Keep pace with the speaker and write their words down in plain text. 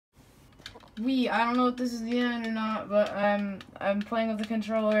Wii. I don't know if this is the end or not, but I'm playing with the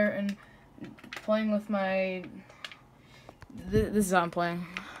controller and playing with my. This is how I'm playing.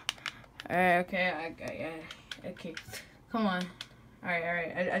 Alright, okay, okay. Come on.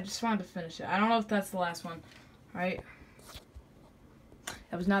 Alright. I just wanted to finish it. I don't know if that's the last one. Alright.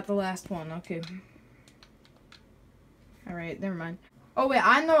 That was not the last one. Okay. Alright, never mind. Oh wait,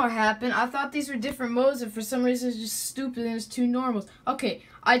 I know what happened. I thought these were different modes, and for some reason it's just stupid and it's two normals. Okay,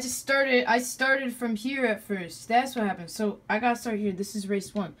 I started from here at first. That's what happened. So I gotta start here. This is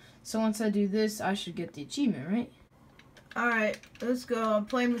race 1. So once I do this, I should get the achievement, right? Alright, let's go. I'm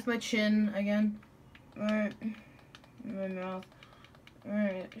playing with my chin again. Alright. My mouth.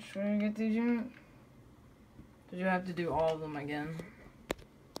 Alright, should I get the achievement? Did you have to do all of them again?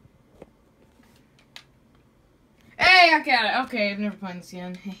 Hey, I got it. Okay, I've never played this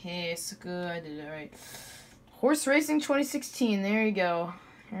again. Hey, it's good. I did it right. Horse Racing 2016. There you go.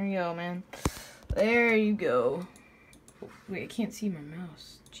 There you go, man. There you go. Wait, I can't see my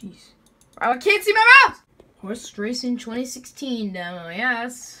mouse. Jeez. I can't see my mouse! Horse Racing 2016 demo.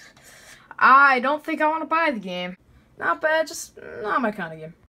 Yes. I don't think I want to buy the game. Not bad. Just not my kind of game.